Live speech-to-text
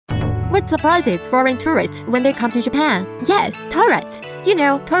What surprises foreign tourists when they come to Japan? Yes, toilets. You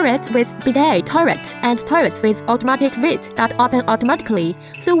know, toilet with bidet toilet and toilet with automatic lids that open automatically.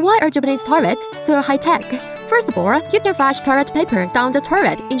 So why are Japanese toilets so high-tech? First of all, you can flush toilet paper down the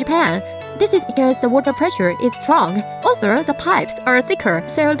toilet in Japan. This is because the water pressure is strong. Also, the pipes are thicker,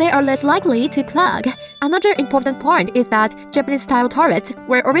 so they are less likely to clog. Another important point is that Japanese-style toilets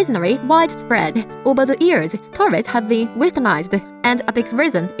were originally widespread. Over the years, toilets have been westernized, and a big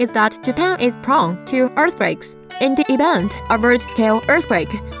reason is that Japan is prone to earthquakes. In the event of a large-scale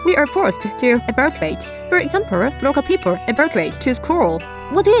earthquake, we are forced to evacuate. For example, local people evacuate to school.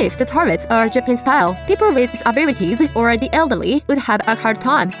 What if the toilets are Japanese style? People with disabilities or the elderly would have a hard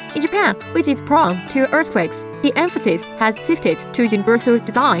time. In Japan, which is prone to earthquakes, the emphasis has shifted to universal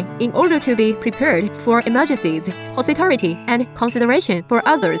design in order to be prepared for emergencies. Hospitality and consideration for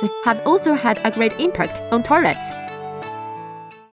others have also had a great impact on toilets.